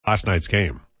last night's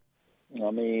game.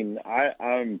 I mean,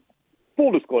 I'm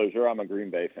full disclosure. I'm a Green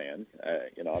Bay fan.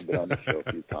 I've been on the show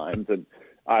a few times, and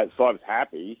so I was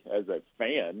happy as a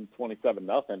fan.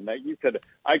 27-0.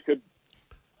 I could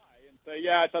say,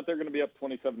 yeah, I thought they were going to be up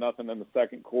 27-0 in the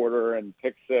second quarter and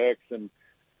pick six. And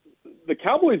the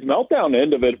Cowboys' meltdown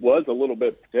end of it was a little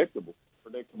bit predictable,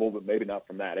 but maybe not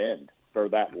from that end or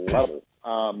that level.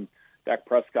 Dak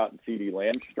Prescott and CeeDee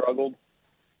Lamb struggled.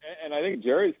 And I think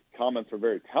Jerry's comments are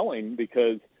very telling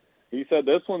because he said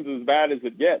this one's as bad as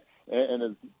it gets and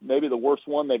is maybe the worst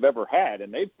one they've ever had.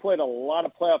 And they've played a lot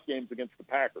of playoff games against the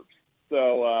Packers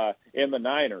and the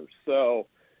Niners. So,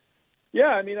 yeah,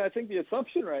 I mean, I think the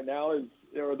assumption right now is,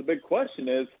 or the big question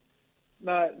is,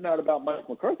 not about Mike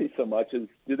McCarthy so much as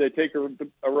do they take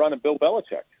a run at Bill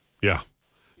Belichick? Yeah.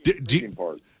 Do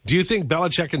you think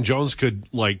Belichick and Jones could,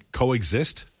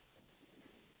 coexist?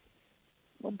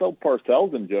 Well, Bill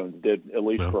Parcells and Jones did, at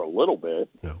least for a little bit.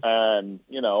 Yeah. And,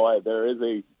 there is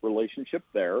a relationship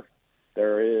there.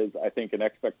 There is, I think, an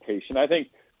expectation. I think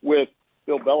with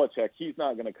Bill Belichick, he's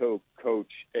not going to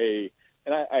coach and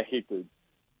I hate to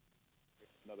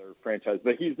another franchise,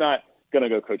 but he's not going to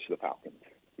go coach the Falcons.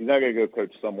 He's not going to go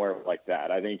coach somewhere like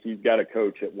that. I think he's got to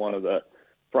coach at one of the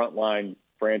frontline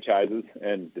franchises,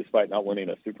 and despite not winning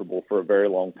a Super Bowl for a very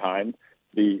long time,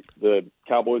 the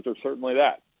Cowboys are certainly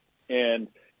that. And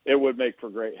it would make for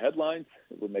great headlines.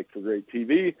 It would make for great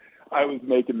TV. I was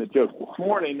making the joke this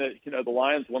morning that, the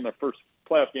Lions won their first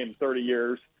playoff game in 30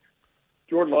 years.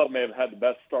 Jordan Love may have had the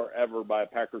best start ever by a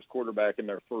Packers quarterback in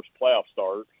their first playoff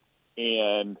start.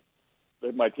 And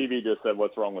my TV just said,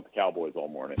 "What's wrong with the Cowboys?" all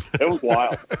morning. It was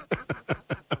wild.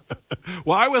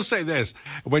 Well, I will say this.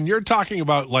 When you're talking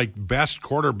about, best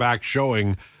quarterback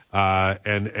showing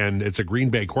and it's a Green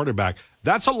Bay quarterback,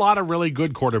 that's a lot of really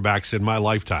good quarterbacks in my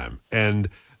lifetime. And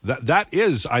that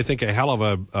is, I think, a hell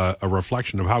of a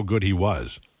reflection of how good he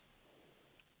was.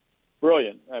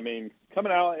 Brilliant. I mean,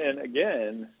 coming out and,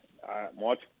 again,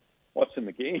 watching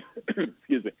the game,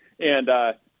 excuse me, and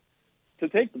to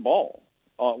take the ball.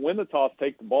 Win the toss,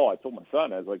 take the ball. I told my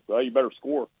son, I was like, well, you better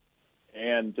score.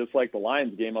 And just like the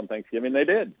Lions game on Thanksgiving, they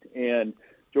did. And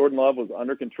Jordan Love was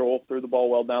under control, threw the ball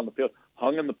well down the field,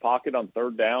 hung in the pocket on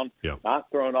third down,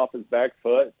 not throwing off his back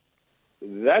foot.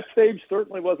 That stage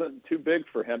certainly wasn't too big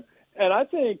for him. And I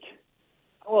think,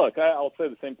 look, I'll say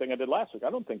the same thing I did last week.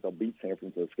 I don't think they'll beat San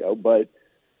Francisco, but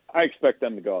I expect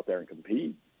them to go out there and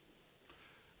compete.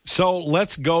 So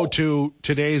let's go to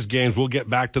today's games. We'll get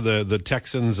back to the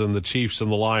Texans and the Chiefs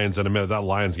and the Lions in a minute. That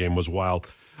Lions game was wild.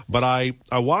 But I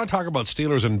want to talk about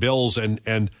Steelers and Bills. And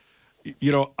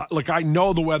I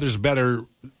know the weather's better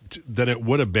than it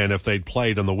would have been if they'd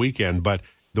played on the weekend, but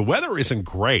the weather isn't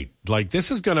great. This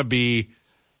is going to be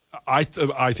I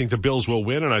think the Bills will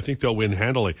win, and I think they'll win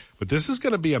handily. But this is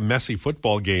going to be a messy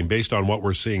football game based on what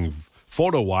we're seeing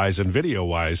photo-wise and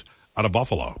video-wise out of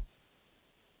Buffalo.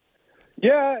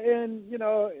 Yeah, and,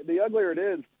 the uglier it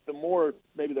is, the more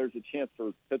maybe there's a chance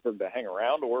for Pittsburgh to hang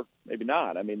around or maybe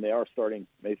not. I mean, they are starting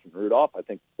Mason Rudolph. I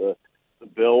think the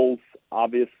Bills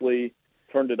obviously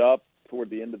turned it up toward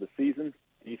the end of the season.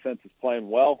 Defense is playing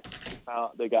well.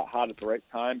 They got hot at the right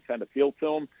time, kind of feel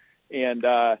to them. And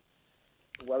the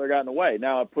weather got in the way.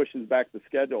 Now it pushes back the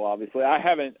schedule, obviously.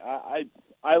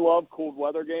 I love cold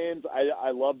weather games.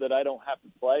 I love that I don't have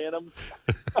to play in them.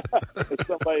 If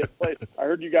somebody plays, I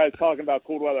heard you guys talking about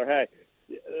cold weather. Hey,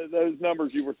 those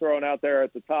numbers you were throwing out there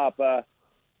at the top,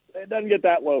 it doesn't get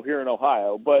that low here in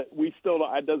Ohio. But we still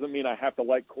don't. It doesn't mean I have to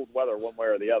like cold weather one way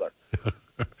or the other.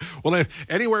 Well,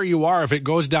 anywhere you are, if it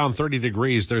goes down 30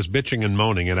 degrees, there's bitching and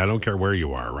moaning, and I don't care where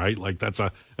you are, right? That's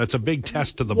a big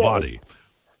test to the body.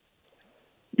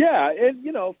 Yeah, and,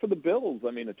 for the Bills,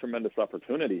 I mean, a tremendous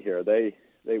opportunity here. They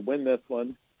win this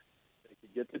one. They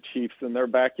could get the Chiefs in their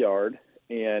backyard,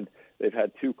 and they've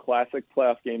had two classic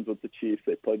playoff games with the Chiefs.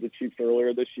 They played the Chiefs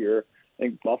earlier this year. I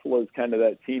think Buffalo is kind of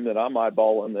that team that I'm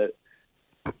eyeballing that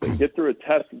they get through a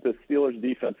test with the Steelers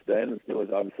defense today, and the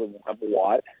Steelers obviously won't have a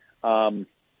lot,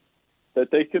 that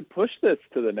they could push this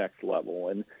to the next level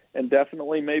and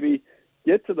definitely maybe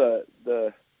get to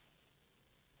the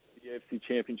AFC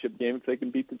Championship game if they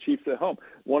can beat the Chiefs at home.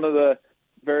 One of the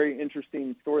very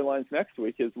interesting storylines next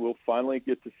week is we'll finally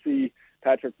get to see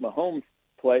Patrick Mahomes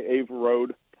play a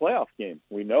road playoff game.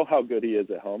 We know how good he is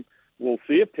at home. We'll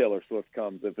see if Taylor Swift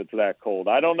comes if it's that cold.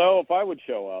 I don't know if I would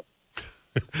show up.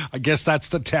 I guess that's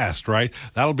the test, right?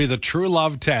 That'll be the true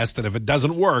love test, and if it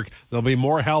doesn't work, there'll be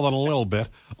more hell than a little bit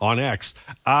on X.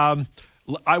 I'm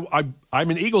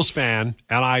an Eagles fan,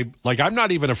 and I'm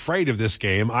not even afraid of this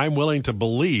game. I'm willing to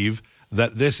believe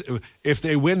that this, if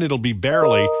they win, it'll be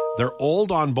barely. They're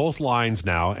old on both lines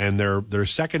now, and their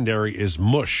secondary is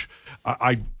mush.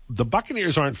 The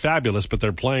Buccaneers aren't fabulous, but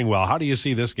they're playing well. How do you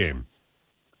see this game?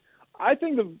 I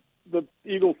think the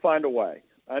Eagles find a way.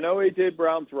 I know A.J.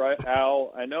 Brown's right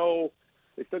out. I know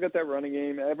they still got that running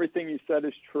game. Everything you said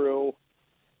is true.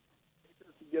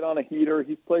 Get on a heater.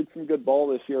 He's played some good ball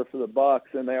this year for the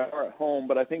Bucs, and they are at home.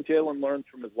 But I think Jalen learns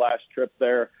from his last trip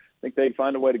there. I think they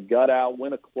find a way to gut out,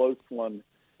 win a close one.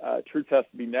 True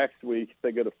test to be next week if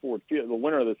they go to Ford Field. The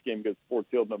winner of this game goes to Ford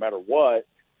Field no matter what.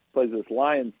 Plays this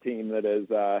Lions team that is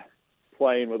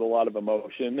playing with a lot of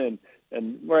emotion,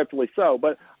 and rightfully so.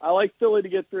 But I like Philly to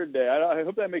get through today. I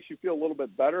hope that makes you feel a little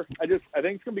bit better. I think it's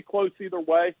going to be close either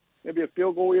way, maybe a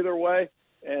field goal either way,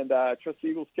 and trust the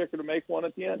Eagles kicker to make one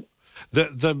at the end.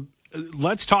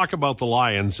 Let's talk about the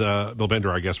Lions, Bill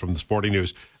Bender, I guess, from the Sporting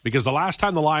News, because the last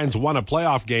time the Lions won a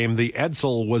playoff game, the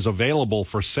Edsel was available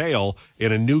for sale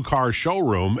in a new car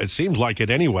showroom. It seems like it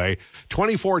anyway.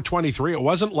 24-23. It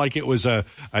wasn't like it was a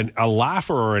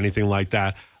laugher or anything like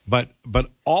that. But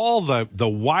all the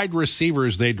wide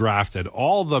receivers they drafted,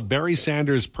 all the Barry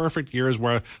Sanders perfect years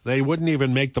where they wouldn't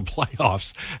even make the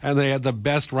playoffs, and they had the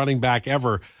best running back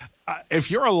ever.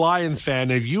 If you're a Lions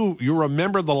fan, if you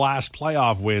remember the last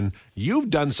playoff win, you've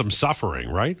done some suffering,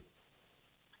 right?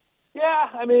 Yeah,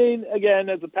 I mean, again,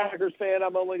 as a Packers fan,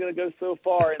 I'm only going to go so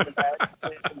far in the back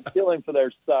and feeling for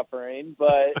their suffering,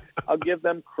 but I'll give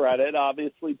them credit.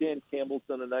 Obviously, Dan Campbell's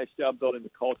done a nice job building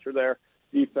the culture there.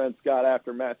 Defense got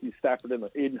after Matthew Stafford and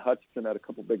Aiden Hutchinson had a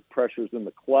couple big pressures in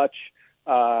the clutch.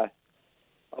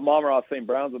 Amon-Ra St.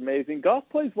 Brown's amazing. Goff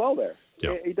plays well there.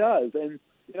 Yeah. He does. And,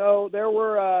 you know, there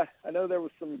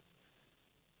was some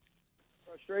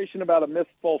frustration about a missed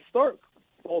false start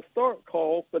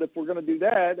call, but if we're going to do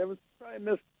that, there was probably a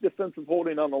missed defensive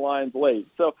holding on the Lions late.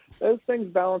 So those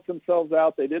things balance themselves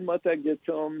out. They didn't let that get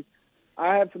to them.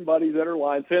 I have some buddies that are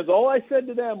Lions fans. All I said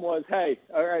to them was, hey,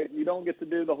 all right, you don't get to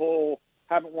do the whole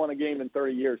haven't won a game in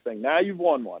 30 years thing. Now you've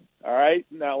won one, all right?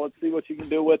 Now let's see what you can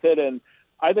do with it, and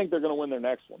I think they're going to win their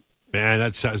next one. Man,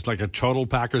 that sounds like a total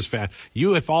Packers fan.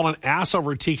 You have fallen ass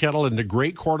over tea kettle into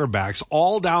great quarterbacks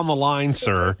all down the line,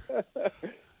 sir.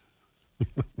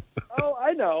 Oh,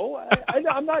 I know.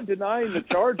 I'm not denying the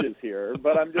charges here,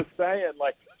 but I'm just saying,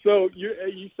 like, so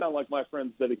you sound like my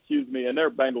friends that accuse me, and they're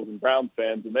Bengals and Browns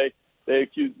fans, and they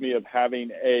accuse me of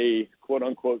having a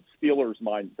quote-unquote Steelers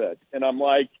mindset. And I'm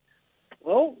like,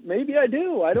 well, maybe I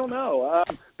do. I don't know.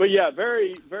 But, yeah,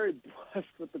 very, very blessed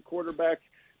with the quarterbacks.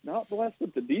 Not blessed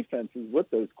with the defenses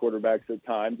with those quarterbacks at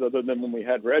times, other than when we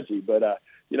had Reggie. But,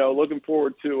 looking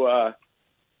forward to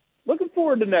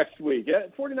next week.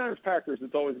 49ers-Packers,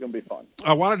 it's always going to be fun.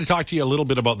 I wanted to talk to you a little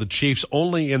bit about the Chiefs,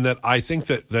 only in that I think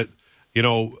that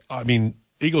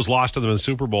Eagles lost to them in the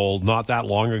Super Bowl not that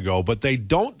long ago, but they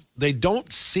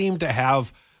don't seem to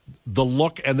have the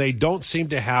look, and they don't seem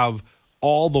to have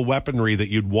all the weaponry that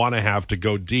you'd want to have to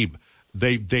go deep.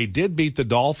 They did beat the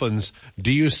Dolphins.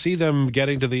 Do you see them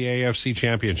getting to the AFC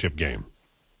Championship game?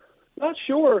 Not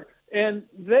sure. And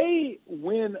they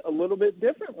win a little bit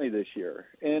differently this year.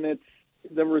 And it's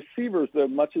the receivers,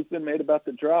 much has been made about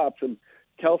the drops, and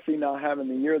Kelsey not having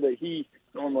the year that he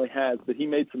normally has, but he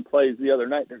made some plays the other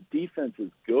night. Their defense is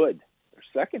good. Their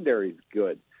secondary is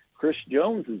good. Chris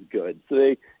Jones is good. So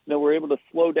they were able to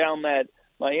slow down that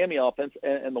Miami offense,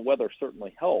 and the weather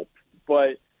certainly helped.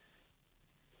 But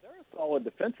they're a solid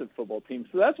defensive football team.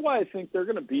 So that's why I think they're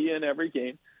going to be in every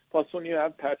game. Plus, when you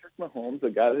have Patrick Mahomes,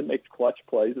 a guy that makes clutch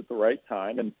plays at the right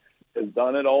time and has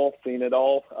done it all, seen it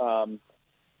all,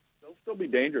 they'll still be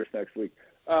dangerous next week.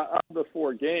 Out of the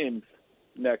 4 games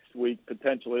next week,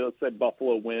 potentially, let's say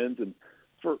Buffalo wins, and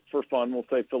for fun, we'll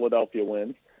say Philadelphia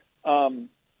wins.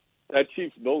 That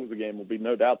Chiefs-Bills game will be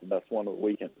no doubt the best one of the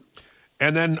weekend.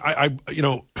 And then I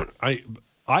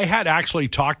had actually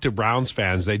talked to Browns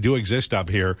fans. They do exist up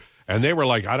here. And they were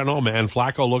like, I don't know, man,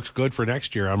 Flacco looks good for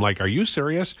next year. I'm like, are you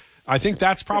serious? I think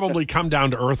that's probably come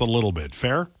down to earth a little bit.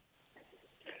 Fair?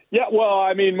 Yeah, well,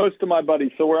 I mean, most of my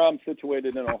buddies, so where I'm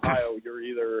situated in Ohio, you're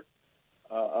either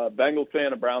a Bengals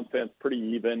fan, a Browns fan, it's pretty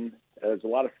even. There's a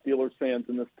lot of Steelers fans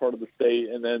in this part of the state,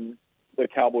 and then the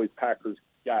Cowboys, Packers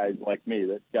guys like me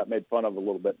that got made fun of a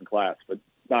little bit in class, but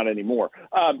not anymore.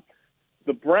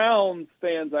 The Browns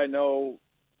fans, I know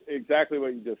exactly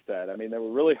what you just said. I mean, they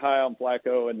were really high on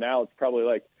Flacco, and now it's probably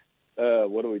like,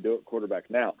 what do we do at quarterback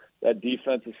now? That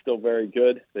defense is still very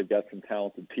good. They've got some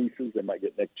talented pieces. They might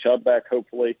get Nick Chubb back,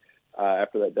 hopefully,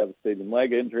 after that devastating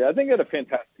leg injury. I think they had a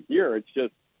fantastic year. It's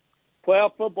just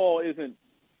playoff football isn't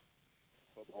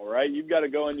football, right? You've got to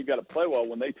go and you've got to play well.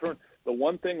 When they turn, the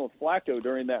one thing with Flacco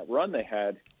during that run they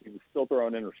had, he was still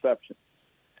throwing interceptions.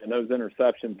 and those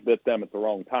interceptions bit them at the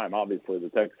wrong time. Obviously, the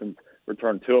Texans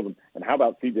returned 2 of them. And how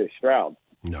about C.J. Stroud?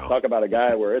 No. Talk about a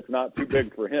guy where it's not too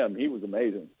big for him. He was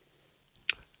amazing.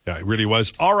 Yeah, it really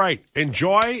was. All right.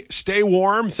 Enjoy. Stay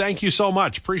warm. Thank you so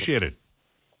much. Appreciate it.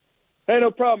 Hey,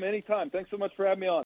 no problem. Anytime. Thanks so much for having me on.